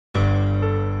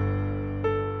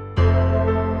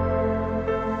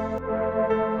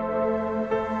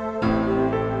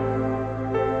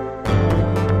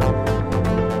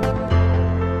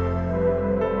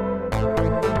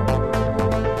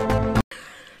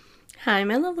Hi,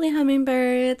 my lovely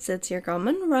hummingbirds. It's your girl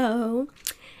Monroe,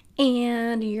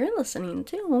 and you're listening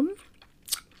to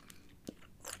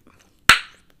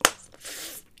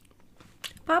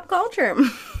Pop Culture.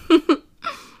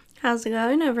 How's it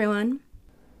going, everyone?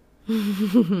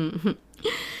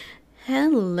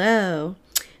 Hello.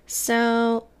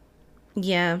 So,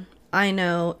 yeah, I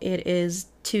know it is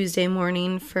Tuesday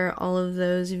morning for all of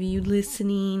those of you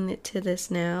listening to this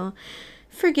now.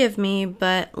 Forgive me,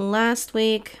 but last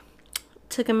week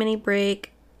took a mini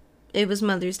break. It was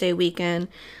Mother's Day weekend,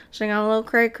 so I got a little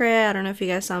cray-cray. I don't know if you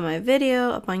guys saw my video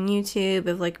up on YouTube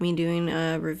of like me doing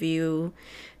a review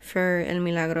for El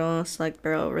Milagro Select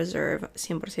Barrel Reserve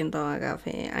 100%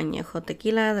 Agave Añejo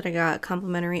Tequila that I got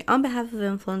complimentary on behalf of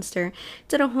Influencer.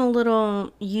 Did a whole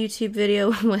little YouTube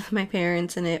video with my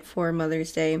parents in it for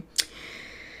Mother's Day.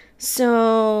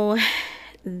 So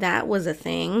that was a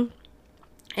thing.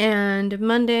 And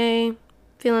Monday,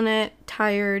 feeling it,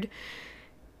 tired.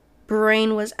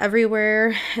 Brain was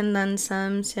everywhere and then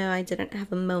some, so I didn't have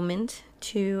a moment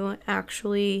to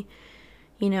actually,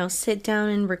 sit down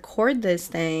and record this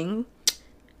thing.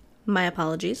 My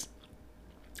apologies.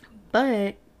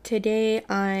 But today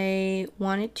I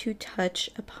wanted to touch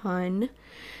upon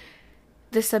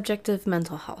the subject of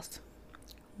mental health.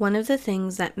 One of the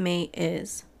things that May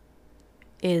is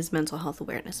Mental Health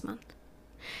Awareness Month.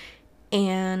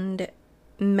 And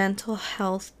mental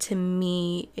health to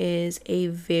me is a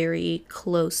very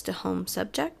close to home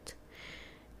subject.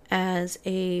 As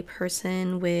a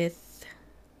person with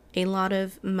a lot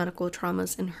of medical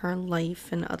traumas in her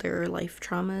life and other life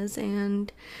traumas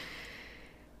and,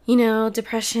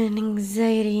 depression,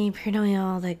 anxiety, paranoia,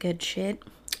 all that good shit.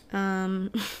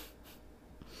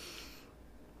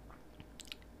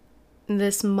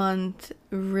 This month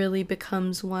really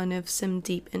becomes one of some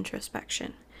deep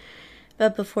introspection.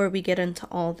 But before we get into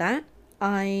all that,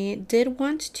 I did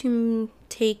want to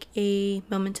take a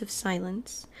moment of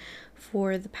silence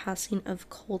for the passing of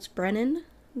Colt Brennan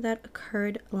that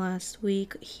occurred last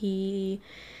week. He,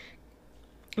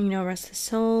 rest his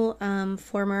soul,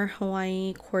 former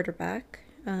Hawaii quarterback.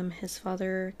 His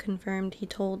father confirmed, he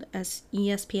told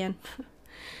ESPN, I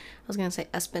was going to say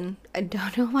ESPN, I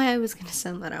don't know why I was going to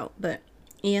send that out, but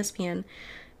ESPN,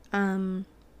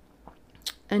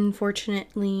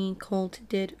 unfortunately, Colt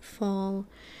did fall.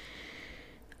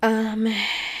 How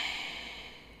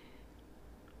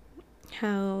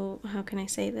can I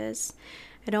say this?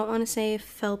 I don't want to say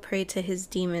fell prey to his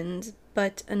demons,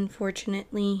 but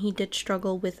unfortunately, he did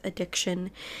struggle with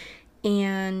addiction.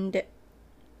 And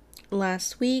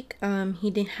last week,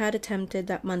 he had attempted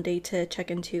that Monday to check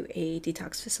into a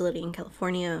detox facility in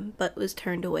California, but was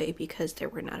turned away because there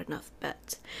were not enough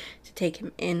beds to take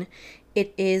him in.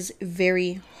 It is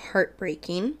very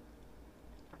heartbreaking.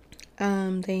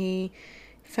 They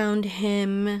found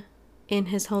him in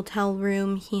his hotel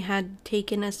room. He had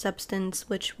taken a substance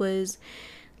which was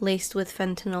laced with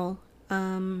fentanyl,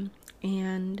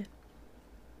 and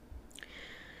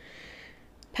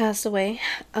passed away.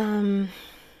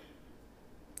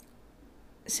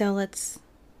 So let's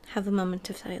have a moment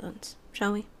of silence,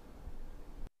 shall we?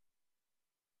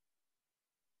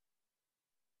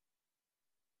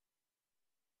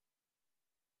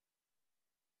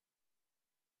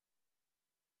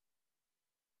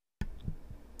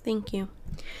 Thank you.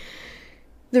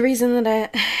 The reason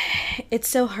that it's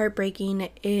so heartbreaking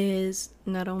is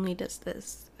not only does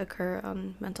this occur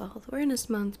on Mental Health Awareness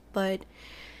Month, but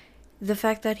the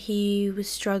fact that he was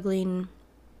struggling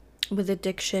with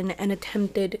addiction and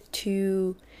attempted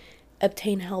to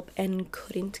obtain help and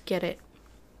couldn't get it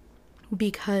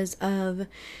because of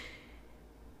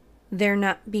there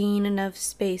not being enough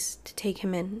space to take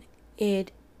him in. It,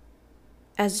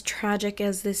 as tragic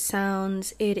as this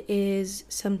sounds, it is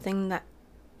something that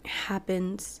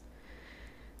happens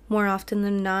more often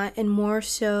than not, and more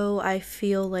so I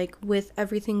feel like with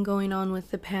everything going on with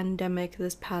the pandemic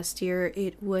this past year,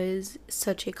 it was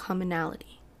such a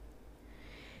commonality.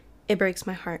 It breaks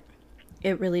my heart.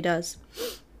 It really does.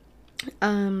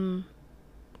 My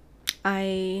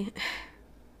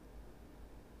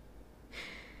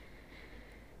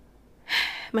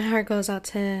heart goes out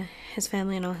to his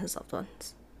family and all his loved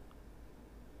ones,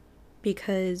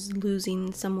 because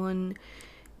losing someone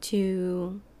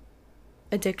to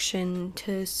addiction,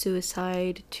 to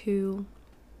suicide, to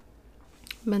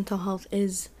mental health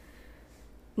is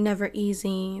never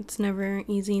easy. It's never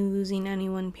easy losing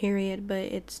anyone, period, but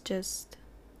it's just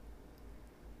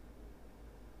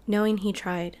knowing he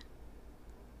tried,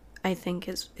 I think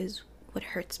is what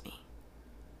hurts me.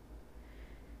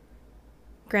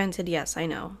 Granted, yes, I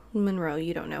know. Monroe,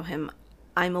 you don't know him.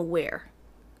 I'm aware.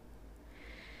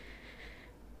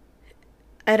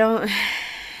 I don't,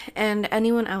 and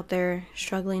anyone out there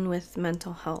struggling with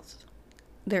mental health,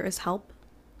 there is help.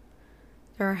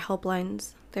 There are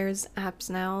helplines. There's apps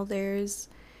now. There's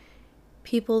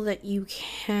people that you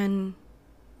can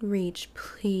reach.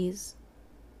 Please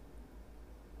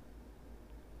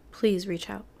reach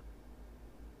out.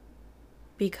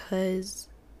 Because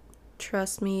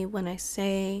trust me when I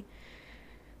say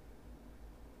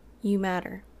you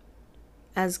matter.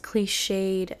 As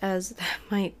cliched as that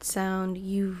might sound,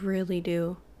 you really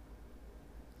do.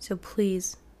 So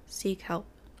please seek help.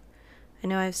 I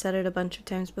know I've said it a bunch of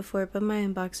times before, but my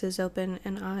inbox is open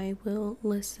and I will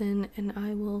listen and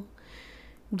I will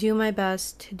do my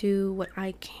best to do what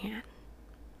I can.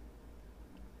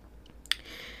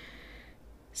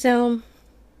 So,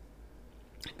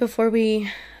 before we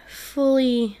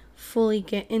fully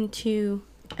get into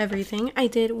everything, I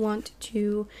did want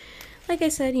to, like I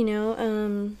said, sorry,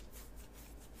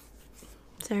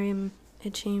 I'm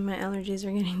itchy, my allergies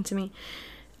are getting to me.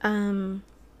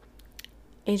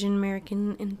 Asian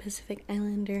American and Pacific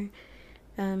Islander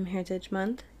Heritage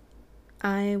Month.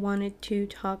 I wanted to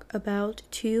talk about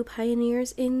two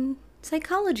pioneers in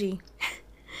psychology.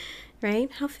 Right?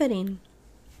 How fitting.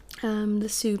 The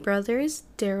Sioux brothers,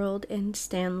 Daryl and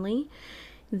Stanley.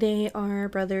 They are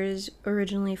brothers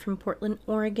originally from Portland,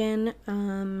 Oregon.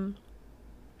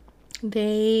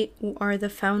 They are the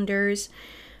founders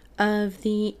of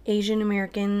the Asian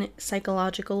American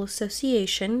Psychological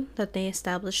Association that they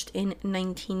established in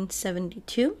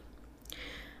 1972.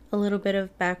 A little bit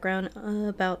of background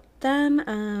about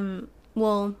them.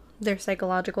 Their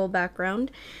psychological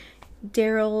background.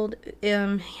 Daryl,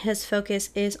 his focus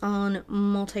is on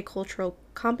multicultural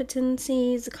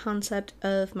competencies, the concept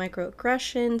of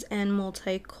microaggressions, and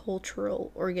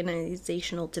multicultural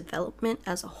organizational development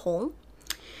as a whole.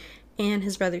 And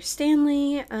his brother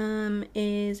Stanley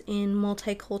is in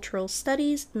multicultural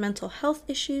studies, mental health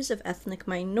issues of ethnic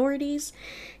minorities,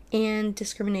 and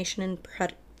discrimination and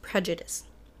prejudice.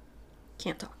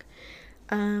 Can't talk.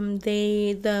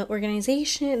 The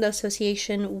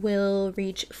association will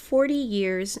reach 40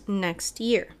 years next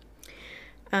year.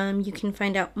 You can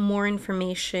find out more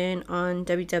information on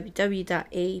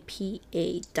www.apa.org.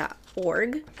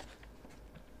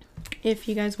 If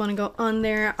you guys want to go on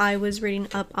there, I was reading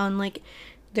up on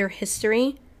their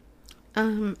history,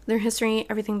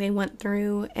 everything they went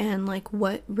through, and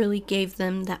what really gave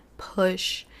them that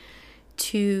push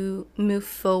to move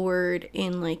forward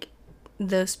in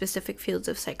those specific fields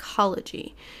of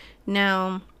psychology.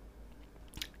 Now,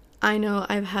 I know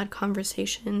I've had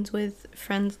conversations with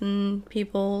friends and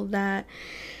people that,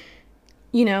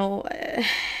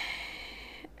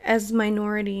 as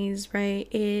minorities, right,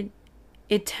 it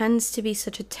tends to be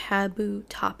such a taboo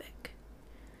topic.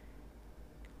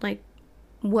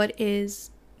 What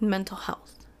is mental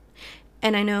health?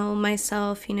 And I know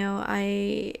myself,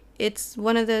 it's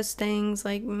one of those things,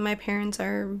 my parents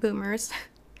are boomers.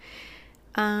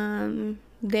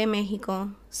 De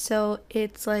Mexico. So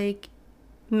it's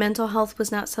mental health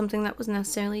was not something that was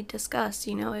necessarily discussed.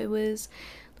 It was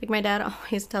my dad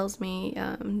always tells me,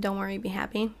 don't worry, be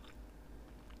happy.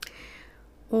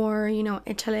 Or,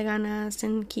 échale ganas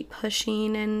and keep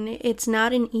pushing. And it's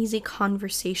not an easy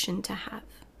conversation to have.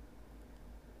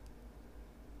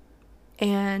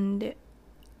 And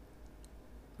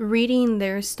reading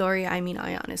their story, I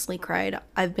honestly cried.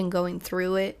 I've been going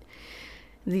through it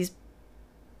these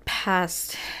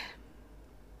past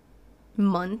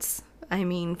months.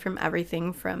 From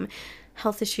everything from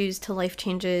health issues to life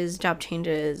changes, job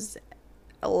changes,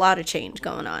 a lot of change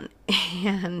going on.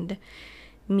 And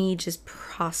me just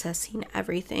processing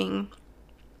everything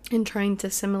and trying to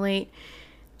assimilate.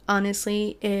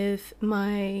 Honestly, if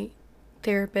my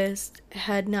therapist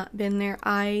had not been there,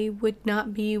 I would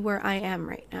not be where I am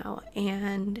right now.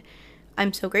 And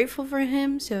I'm so grateful for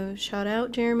him. So shout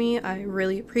out, Jeremy. I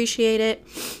really appreciate it.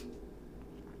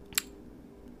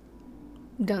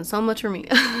 Done so much for me.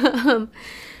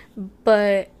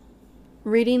 But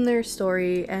reading their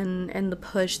story and the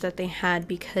push that they had,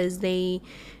 because they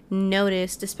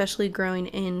noticed, especially growing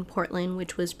in Portland,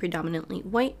 which was predominantly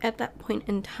white at that point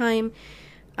in time,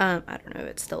 I don't know if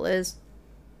it still is,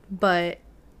 but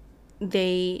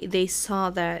they saw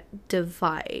that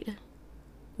divide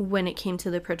when it came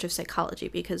to the approach of psychology,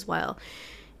 because while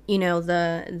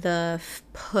the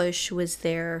push was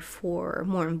there for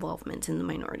more involvement in the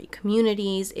minority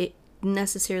communities, it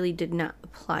necessarily did not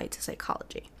apply to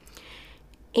psychology.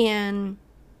 And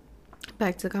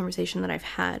back to the conversation that I've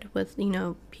had with,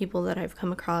 people that I've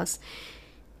come across,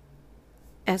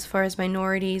 as far as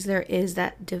minorities, there is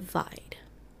that divide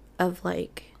of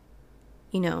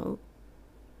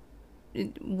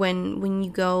when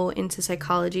you go into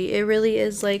psychology, it really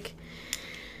is like,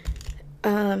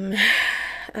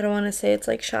 I don't want to say it's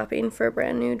like shopping for a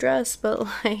brand new dress, but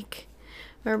like,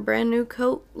 or a brand new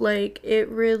coat. Like, it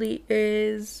really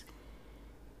is.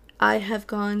 I have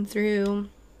gone through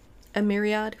a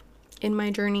myriad in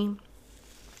my journey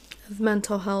of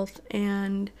mental health,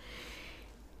 and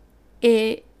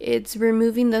it's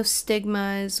removing those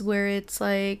stigmas where it's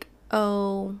like,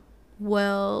 oh,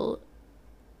 well,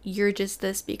 you're just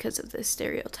this because of this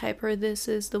stereotype, or this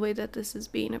is the way that this is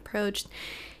being approached.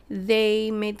 They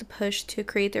made the push to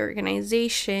create their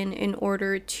organization in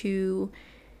order to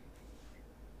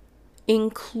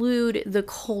include the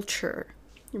culture,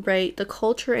 right? The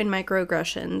culture and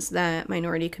microaggressions that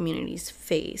minority communities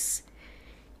face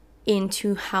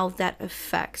into how that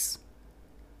affects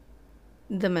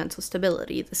the mental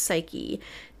stability, the psyche,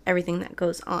 everything that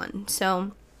goes on.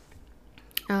 So,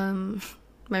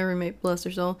 my roommate, bless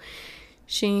her soul,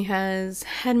 she has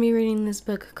had me reading this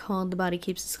book called The Body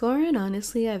Keeps Score, and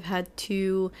honestly, I've had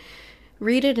to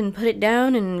read it and put it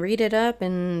down and read it up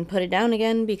and put it down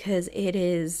again because it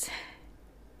is,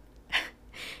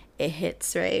 it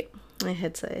hits, right? It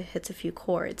hits a few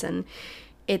chords, and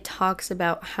it talks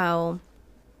about how,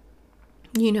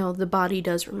 you know, the body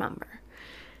does remember.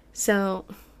 So,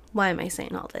 why am I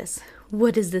saying all this?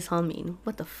 What does this all mean?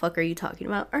 What the fuck are you talking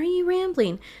about? Are you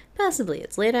rambling? Possibly.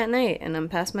 It's late at night and I'm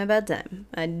past my bedtime.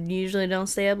 I usually don't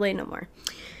stay up late no more.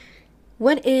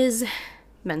 What is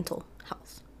mental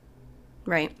health?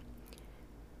 Right?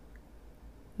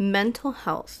 Mental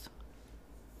health,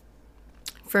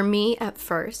 for me at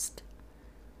first,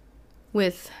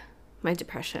 with my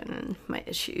depression and my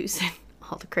issues and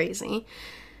all the crazy,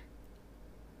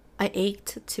 I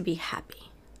ached to be happy.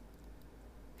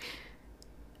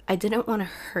 I didn't want to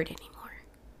hurt anymore.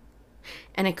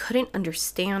 And I couldn't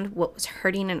understand what was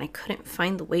hurting, and I couldn't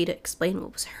find the way to explain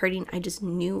what was hurting. I just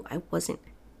knew I wasn't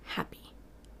happy.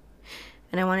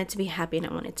 And I wanted to be happy, and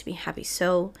I wanted to be happy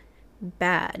so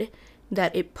bad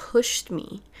that it pushed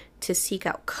me to seek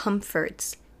out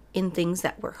comforts in things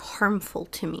that were harmful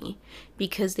to me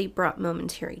because they brought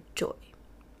momentary joy.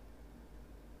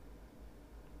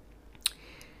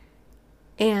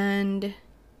 And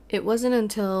it wasn't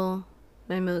until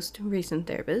my most recent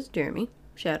therapist, Jeremy,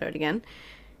 shout out again,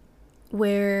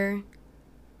 where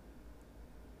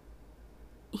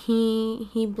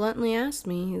he bluntly asked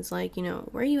me, he's like, you know,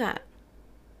 where are you at?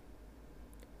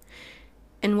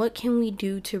 And what can we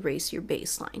do to raise your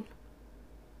baseline?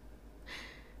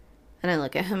 And I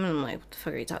look at him and I'm like, what the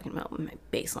fuck are you talking about with my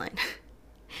baseline?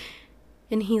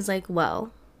 And he's like,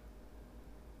 well,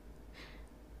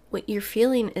 what you're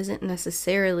feeling isn't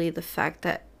necessarily the fact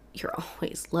that you're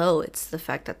always low. It's the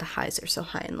fact that the highs are so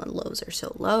high and the lows are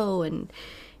so low, and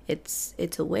it's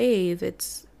a wave.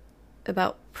 It's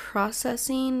about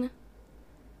processing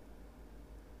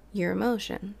your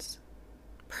emotions,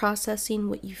 processing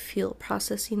what you feel,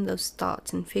 processing those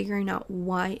thoughts, and figuring out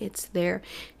why it's there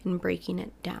and breaking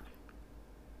it down.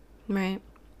 Right?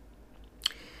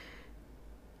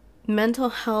 Mental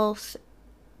health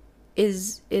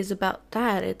is about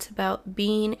that. It's about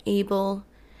being able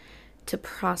to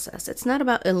process. It's not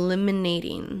about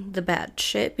eliminating the bad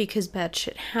shit, because bad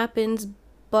shit happens,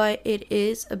 but it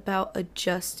is about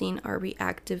adjusting our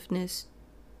reactiveness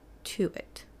to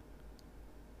it.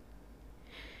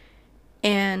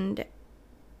 And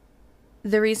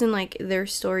the reason like their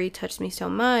story touched me so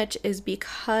much is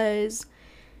because,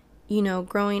 you know,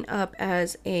 growing up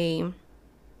as a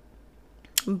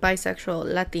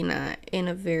bisexual Latina in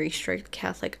a very strict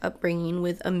Catholic upbringing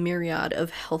with a myriad of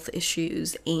health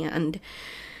issues and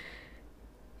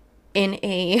in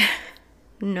a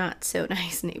not so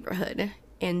nice neighborhood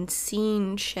and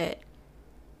seeing shit,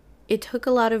 it took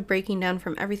a lot of breaking down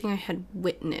from everything I had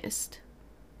witnessed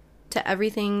to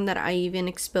everything that I even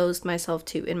exposed myself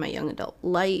to in my young adult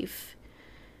life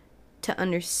to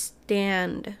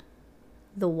understand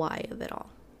the why of it all.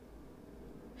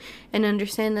 And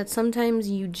understand that sometimes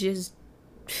you just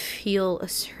feel a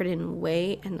certain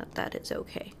way and that is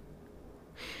okay.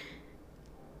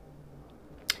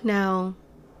 Now,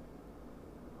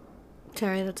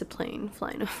 sorry, that's a plane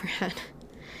flying overhead.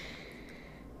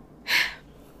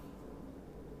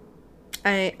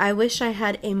 I wish I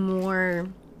had a more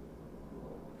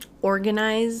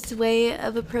organized way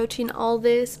of approaching all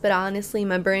this, but honestly,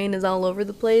 my brain is all over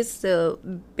the place, so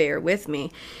bear with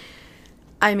me.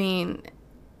 I mean,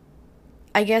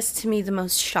 I guess to me the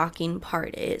most shocking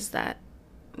part is that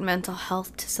mental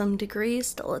health to some degree is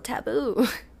still a taboo.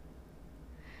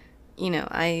 You know,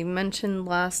 I mentioned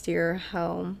last year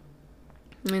how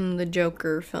in the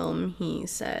Joker film he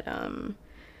said,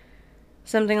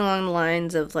 something along the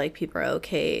lines of like, people are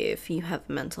okay if you have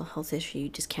a mental health issue, you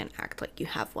just can't act like you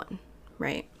have one,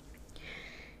 right?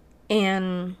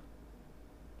 And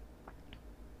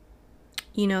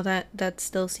you know, that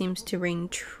still seems to ring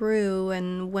true.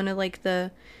 And one of like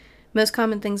the most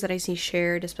common things that I see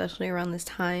shared, especially around this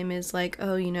time, is like,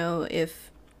 oh, you know, if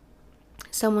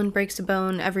someone breaks a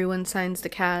bone, everyone signs the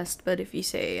cast, but if you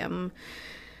say I'm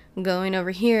going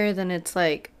over here, then it's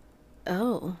like,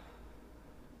 oh,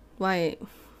 why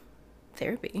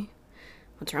therapy?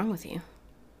 What's wrong with you?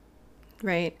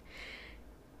 Right?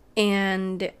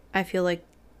 And I feel like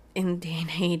in the day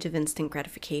and age of instant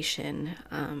gratification,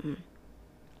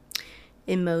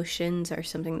 emotions are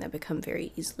something that become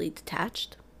very easily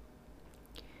detached,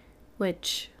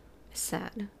 which is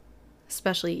sad,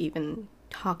 especially even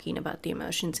talking about the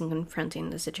emotions and confronting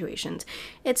the situations.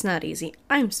 It's not easy.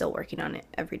 I'm still working on it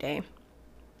every day.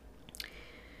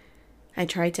 I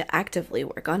try to actively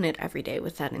work on it every day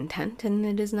with that intent, and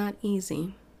it is not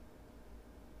easy.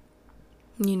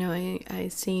 You know, I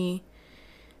see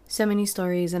so many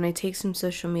stories, and I take some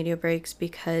social media breaks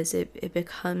because it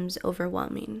becomes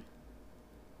overwhelming.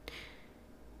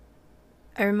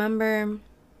 I remember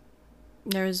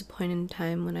there was a point in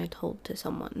time when I told to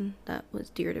someone that was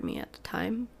dear to me at the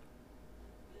time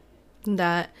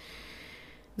that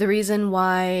the reason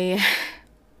why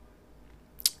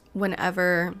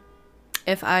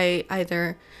if I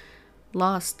either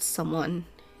lost someone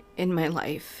in my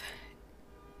life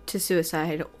to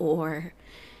suicide or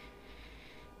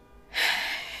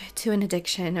to an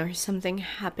addiction or something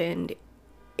happened,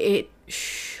 it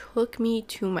shook me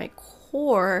to my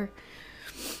core,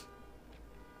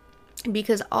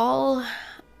 because all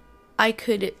I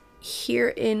could hear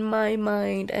in my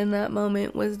mind in that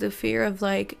moment was the fear of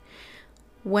like,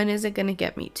 when is it gonna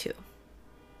get me to?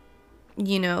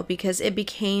 You know, because it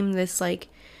became this like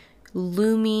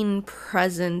looming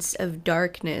presence of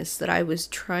darkness that I was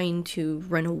trying to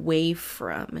run away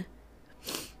from.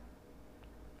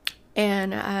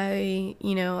 And I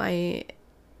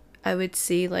would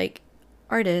see like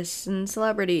artists and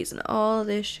celebrities and all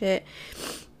this shit,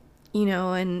 you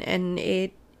know, and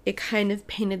it kind of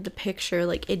painted the picture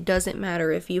like, it doesn't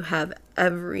matter if you have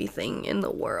everything in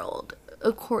the world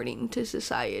according to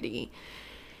society.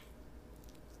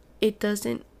 It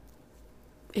doesn't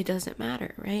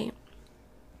matter, right?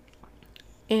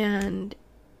 And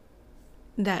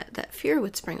that fear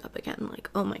would spring up again, like,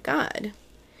 oh my God,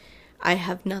 I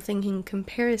have nothing in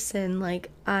comparison, like,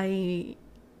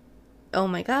 oh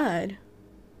my God,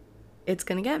 it's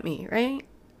gonna get me, right?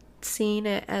 Seeing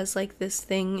it as like this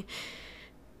thing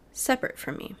separate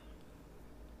from me.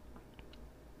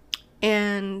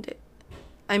 And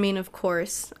I mean, of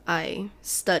course, I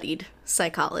studied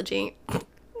psychology.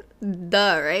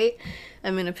 Duh, right?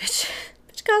 I mean, a bitch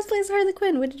cosplays Harley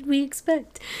Quinn. What did we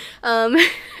expect?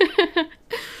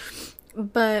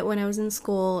 But when I was in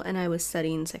school and I was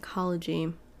studying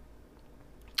psychology,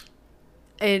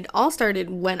 it all started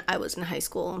when I was in high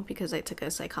school, because I took a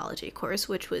psychology course,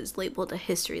 which was labeled a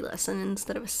history lesson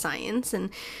instead of a science, and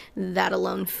that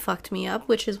alone fucked me up,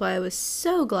 which is why I was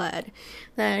so glad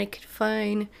that I could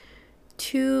find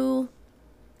two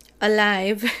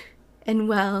alive and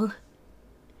well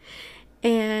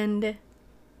and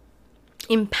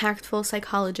impactful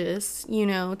psychologists, you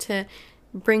know, to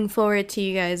bring forward to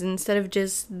you guys, instead of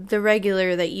just the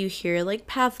regular that you hear, like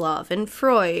Pavlov and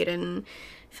Freud and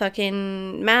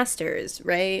fucking masters,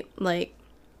 right? Like,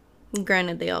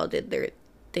 granted, they all did their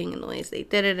thing in the ways they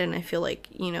did it, and I feel like,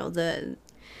 you know, the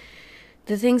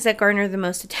things that garner the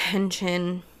most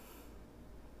attention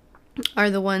are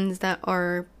the ones that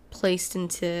are placed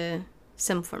into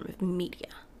some form of media,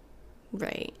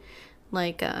 right?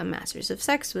 Like, Masters of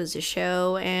Sex was a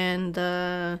show, and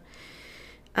oh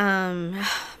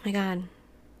my God,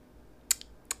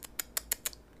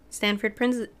 Stanford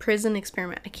Prison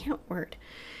Experiment, I can't word,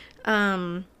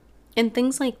 and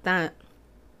things like that.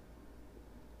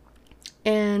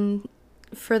 And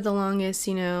for the longest,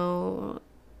 you know,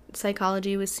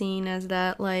 psychology was seen as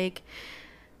that, like,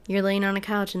 you're laying on a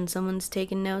couch and someone's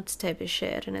taking notes type of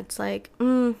shit, and it's like,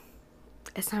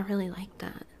 it's not really like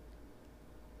that.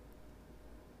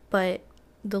 But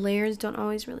the layers don't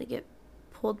always really get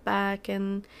pulled back,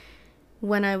 and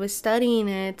when I was studying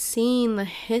it, seeing the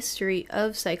history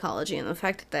of psychology and the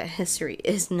fact that that history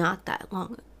is not that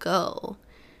long ago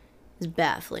is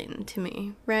baffling to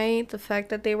me, right? The fact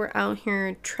that they were out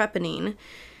here trepanning,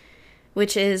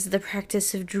 which is the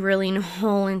practice of drilling a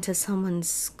hole into someone's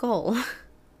skull,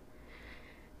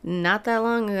 not that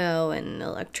long ago, and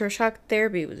electroshock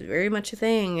therapy was very much a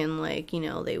thing, and, like, you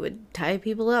know, they would tie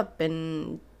people up,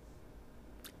 and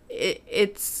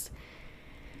it's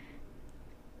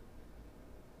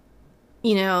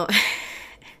You know,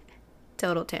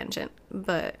 total tangent,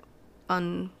 but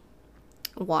on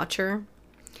Watcher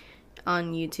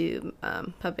on YouTube,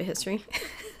 Puppet History.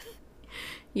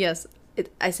 Yes,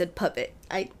 I said puppet.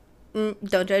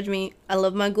 Don't judge me. I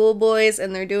love my Ghoul Boys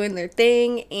and they're doing their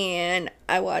thing, and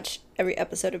I watch every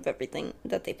episode of everything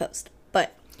that they post.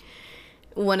 But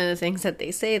one of the things that they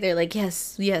say, they're like,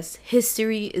 yes,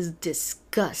 history is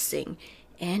disgusting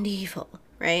and evil,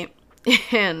 right?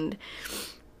 And,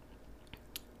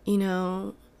 you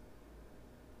know,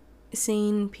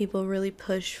 seeing people really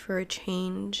push for a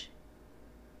change,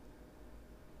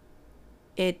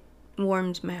 it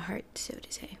warms my heart, so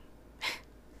to say.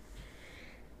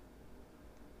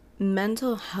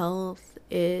 Mental health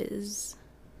is,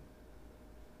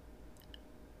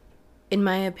 in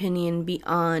my opinion,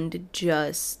 beyond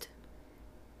just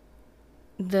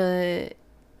the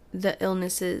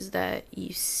illnesses that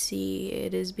you see.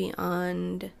 It is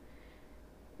beyond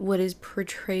what is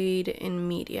portrayed in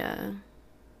media.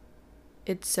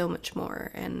 It's so much more,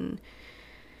 and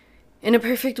in a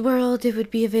perfect world it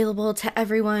would be available to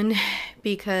everyone,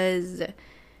 because,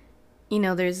 you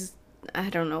know,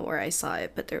 I don't know where I saw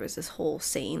it, but there was this whole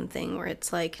sane thing where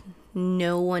it's like,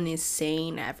 no one is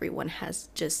sane. Everyone has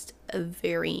just a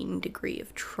varying degree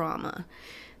of trauma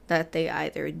that they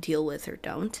either deal with or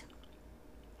don't.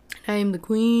 I am the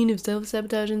queen of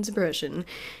self-sabotage and suppression.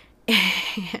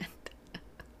 And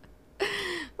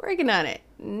working on it.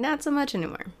 Not so much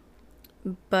anymore.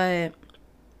 But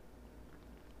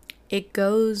it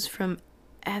goes from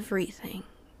everything.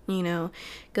 You know,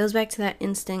 it goes back to that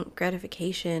instant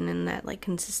gratification and that like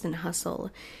consistent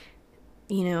hustle.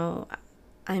 You know,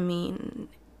 I mean,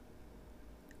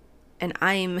 and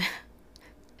I'm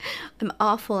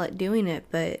awful at doing it,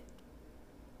 but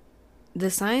the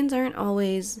signs aren't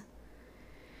always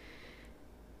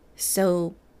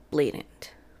so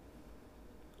blatant.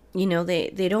 You know, they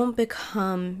don't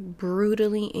become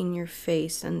brutally in your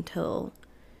face until,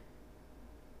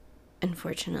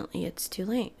 unfortunately, it's too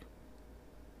late.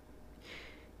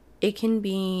 It can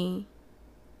be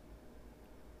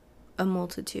a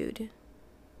multitude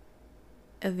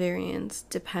of variants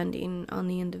depending on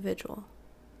the individual.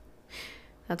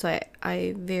 That's why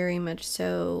I very much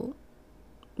so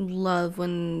love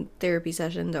when therapy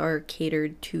sessions are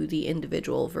catered to the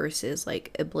individual versus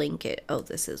like a blanket, oh,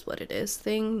 this is what it is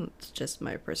thing. It's just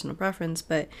my personal preference,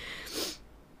 but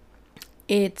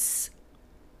it's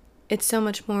so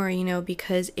much more, you know,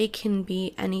 because it can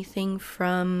be anything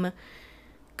from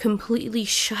completely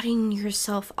shutting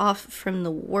yourself off from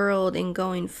the world and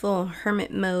going full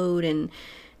hermit mode and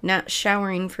not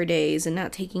showering for days and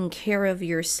not taking care of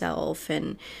yourself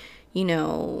and, you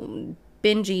know,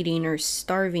 binge eating or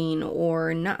starving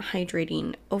or not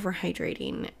hydrating,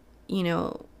 overhydrating. You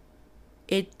know,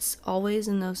 it's always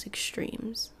in those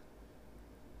extremes,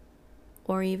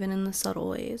 or even in the subtle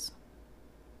ways.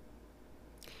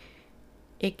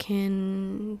 It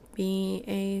can be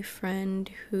a friend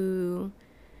who,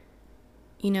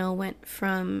 you know, went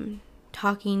from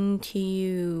talking to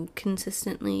you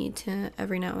consistently to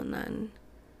every now and then.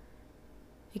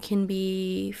 It can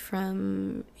be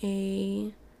from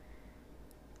a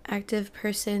active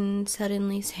person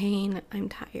suddenly saying, I'm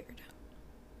tired.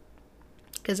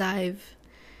 Because I've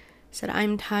said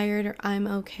I'm tired or I'm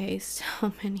okay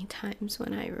so many times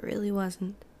when I really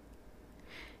wasn't.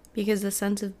 Because the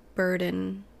sense of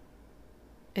burden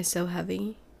is so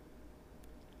heavy.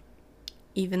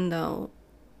 Even though,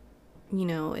 you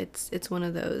know, it's one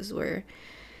of those where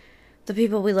the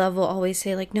people we love will always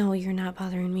say, like, no, you're not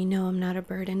bothering me. No, I'm not a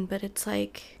burden. But it's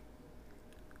like,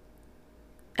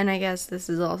 and I guess this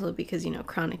is also because, you know,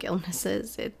 chronic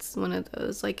illnesses, it's one of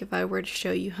those, like, if I were to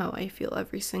show you how I feel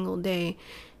every single day,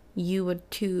 you would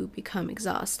too become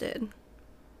exhausted.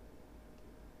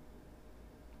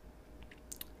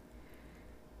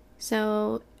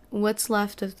 So, what's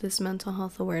left of this Mental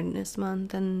Health Awareness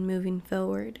Month and moving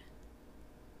forward?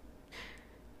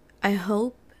 I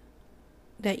hope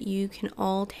that you can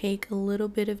all take a little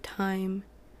bit of time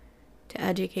to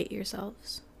educate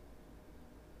yourselves.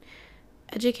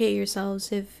 Educate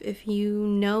yourselves if you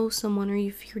know someone or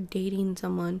if you're dating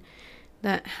someone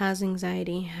that has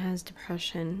anxiety, has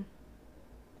depression.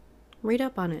 Read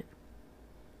up on it.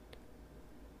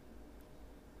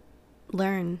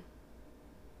 Learn.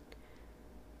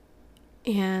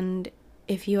 And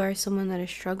if you are someone that is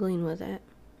struggling with it,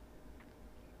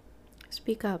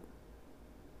 speak up.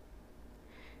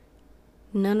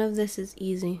 None of this is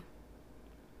easy,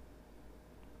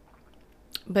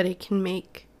 but it can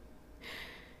make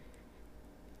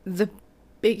the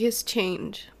biggest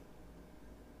change.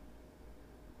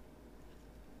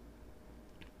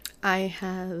 I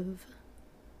have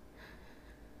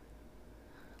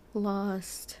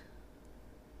lost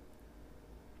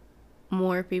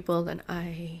more people than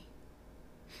I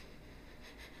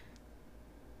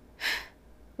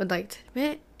would like to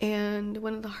admit, and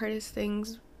one of the hardest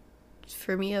things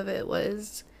for me of it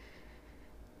was,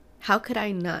 how could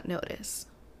I not notice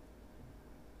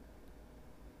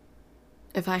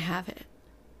if I have it?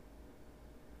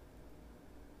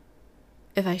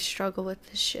 If I struggle with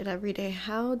this shit every day,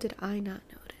 how did I not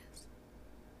notice?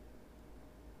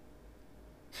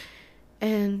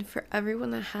 And for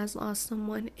everyone that has lost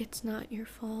someone, it's not your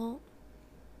fault.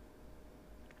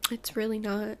 It's really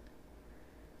not.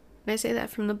 And I say that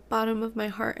from the bottom of my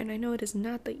heart, and I know it is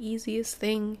not the easiest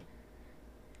thing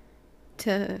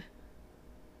to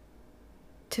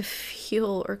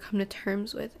feel or come to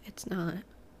terms with. It's not.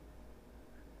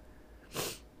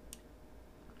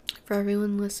 For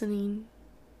everyone listening,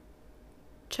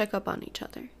 check up on each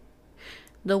other.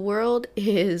 The world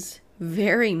is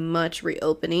very much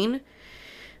reopening,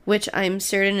 which I'm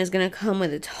certain is going to come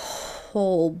with its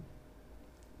whole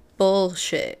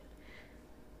bullshit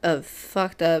of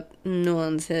fucked up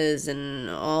nuances and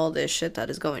all this shit that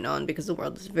is going on, because the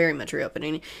world is very much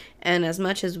reopening. And as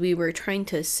much as we were trying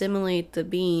to assimilate the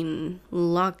being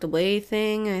locked away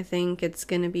thing, I think it's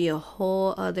going to be a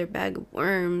whole other bag of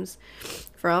worms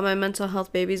for all my mental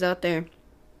health babies out there.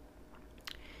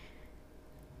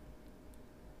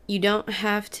 You don't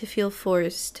have to feel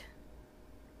forced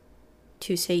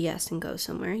to say yes and go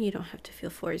somewhere. You don't have to feel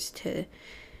forced to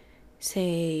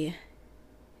say,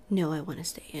 no, I want to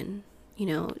stay in.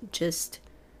 Just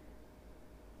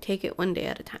take it one day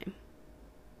at a time.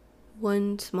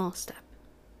 One small step.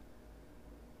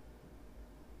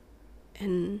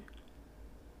 And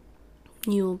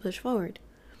you will push forward.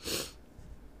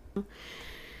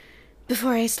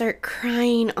 Before I start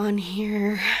crying on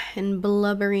here and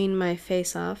blubbering my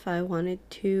face off, I wanted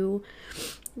to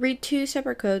read 2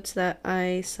 separate quotes that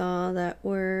I saw that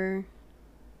were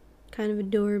kind of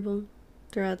adorable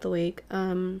throughout the week.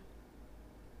 One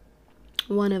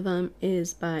of them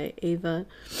is by Ava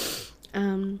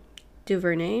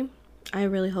DuVernay. I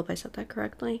really hope I said that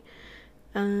correctly.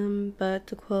 But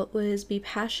the quote was, "Be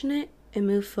passionate and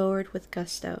move forward with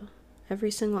gusto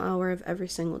every single hour of every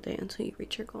single day until you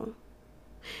reach your goal."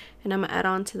 And I'm going to add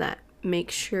on to that,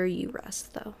 make sure you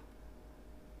rest though.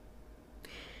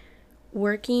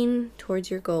 Working towards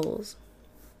your goals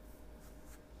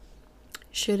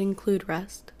should include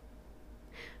rest,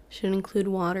 should include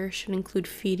water, should include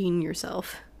feeding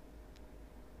yourself,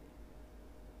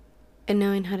 and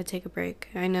knowing how to take a break.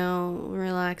 I know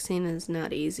relaxing is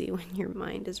not easy when your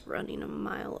mind is running a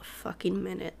mile a fucking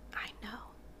minute. I know.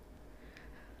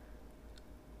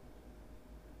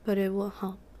 But it will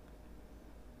help.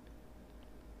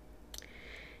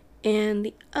 And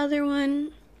the other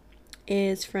one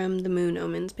is from the Moon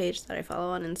Omens page that I follow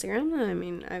on Instagram. I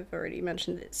mean, I've already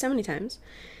mentioned it so many times.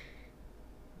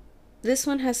 This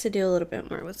one has to do a little bit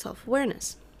more with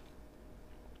self-awareness.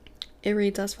 It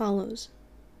reads as follows: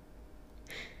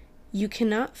 "You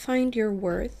cannot find your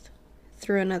worth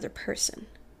through another person.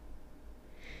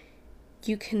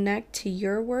 You connect to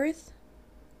your worth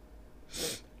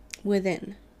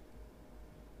within.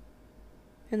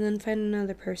 And then find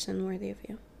another person worthy of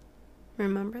you.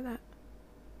 Remember that.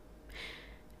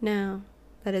 Now,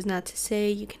 that is not to say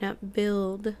you cannot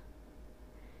build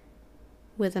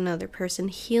with another person.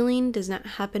 Healing does not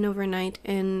happen overnight,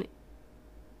 and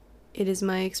it is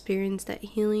my experience that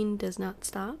healing does not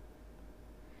stop,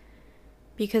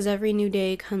 because every new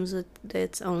day comes with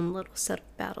its own little set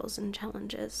of battles and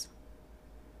challenges.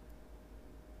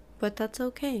 But that's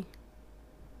okay.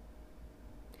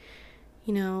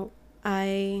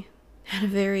 I had a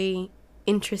very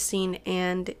interesting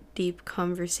and deep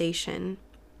conversation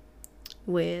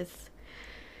with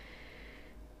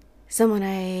someone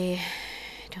I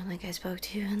don't think I spoke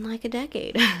to in like a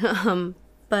decade.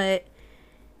 But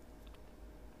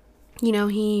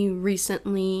he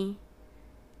recently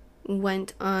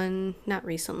went on, not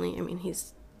recently, I mean,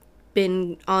 he's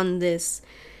been on this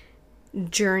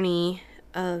journey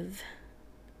of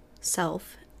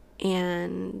self,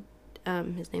 and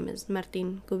his name is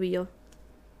Martin Cubillo.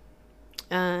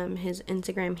 His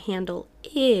Instagram handle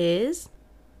is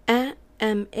at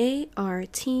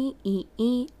MARTEENNN,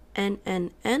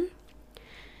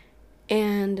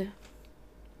 and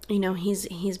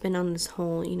he's been on this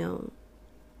whole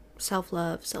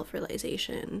self-love,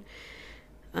 self-realization,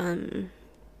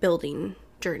 building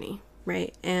journey,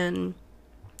 right? And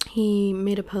he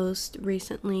made a post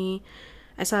recently,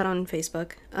 I saw it on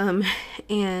Facebook,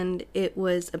 and it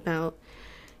was about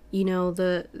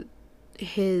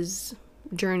his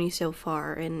journey so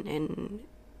far, and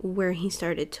where he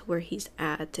started to where he's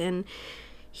at. And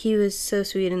he was so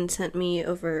sweet and sent me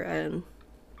over a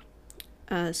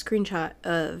screenshot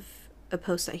of a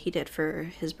post that he did for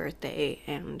his birthday,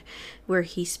 and where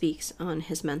he speaks on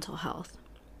his mental health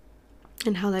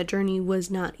and how that journey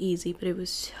was not easy, but it was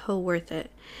so worth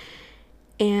it.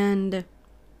 And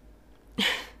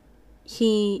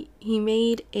he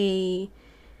made a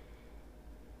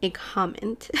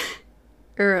comment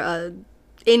or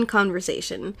in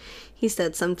conversation, he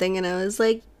said something, and I was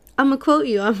like, I'm gonna quote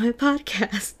you on my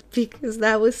podcast because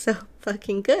that was so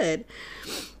fucking good.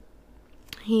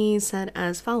 He said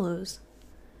as follows: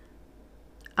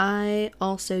 I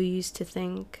also used to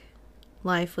think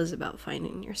life was about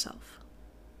finding yourself,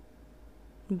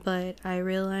 but I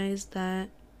realized that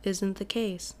isn't the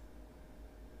case.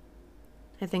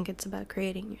 I think it's about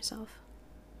creating yourself.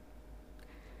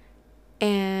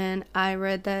 And I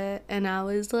read that and I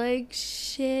was like,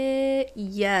 shit,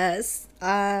 yes,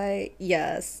 I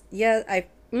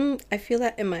feel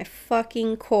that in my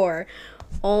fucking core.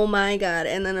 Oh my god.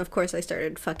 And then of course I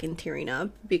started fucking tearing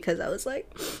up because I was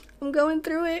like, I'm going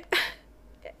through it.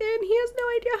 And he has no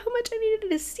idea how much I needed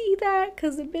to see that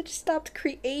because the bitch stopped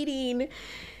creating.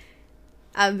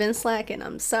 I've been slacking,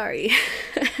 I'm sorry.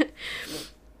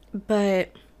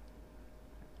 But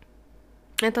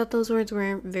I thought those words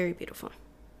were very beautiful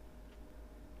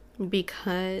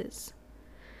because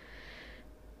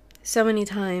so many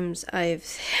times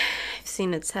I've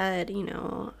seen it said, you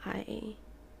know, I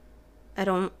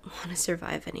don't want to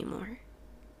survive anymore.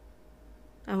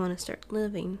 I want to start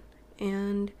living.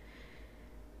 And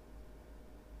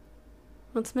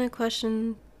what's my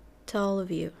question to all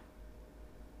of you?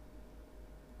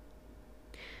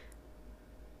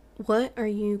 What are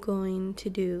you going to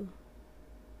do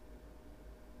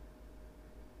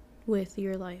with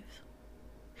your life?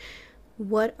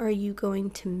 What are you going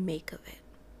to make of it?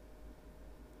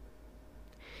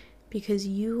 Because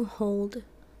you hold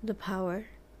the power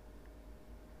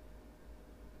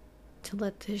to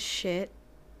let this shit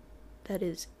that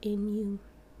is in you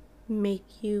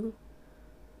make you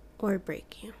or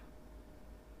break you.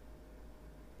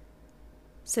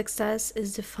 Success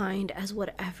is defined as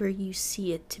whatever you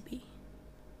see it to be.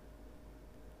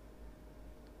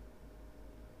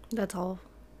 That's all.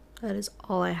 That is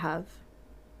all I have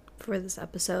for this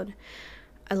episode.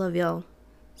 I love y'all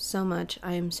so much.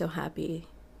 I am so happy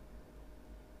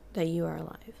that you are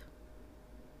alive.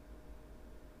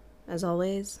 As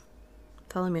always,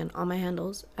 follow me on all my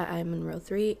handles at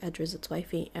IamMonroe3, at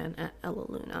DrizzitsWifey, and at Ella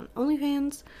Luna on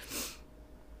OnlyFans.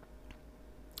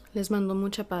 Les mando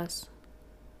mucha paz,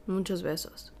 muchos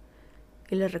besos,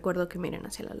 y les recuerdo que miren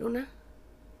hacia la luna.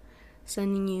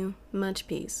 Sending you much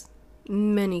peace,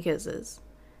 many kisses,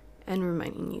 and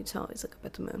reminding you to always look up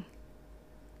at the moon.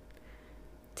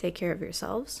 Take care of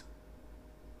yourselves.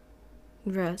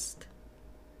 Rest.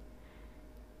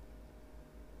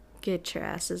 Get your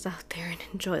asses out there and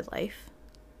enjoy life.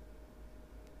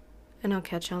 And I'll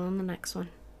catch y'all on the next one.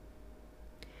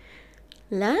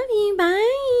 Love you.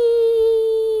 Bye.